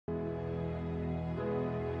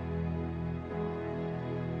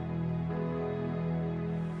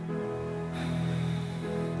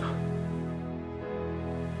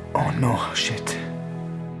Oh no, shit.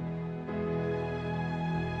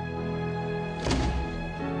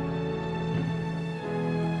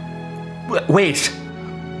 Wait!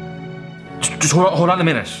 Just hold on a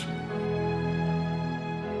minute.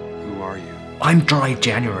 Who are you? I'm Dry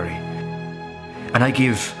January. And I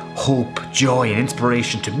give hope, joy and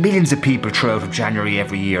inspiration to millions of people throughout January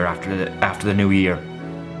every year after the new year.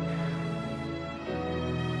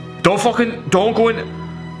 Don't go in.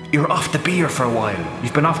 You're off the beer for a while.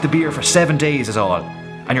 You've been off the beer for 7 days is all.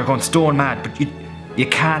 And you're going stone mad, but you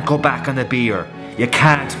can't go back on the beer. You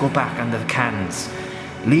can't go back on the cans.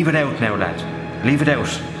 Leave it out now, lad. Leave it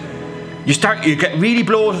out. You get really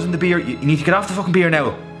bloated in the beer. You need to get off the fucking beer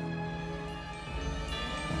now.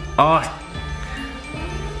 Oh.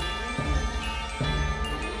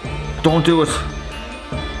 Don't do it.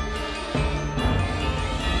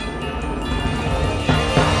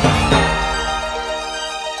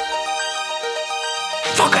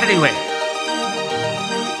 Fuck it anyway.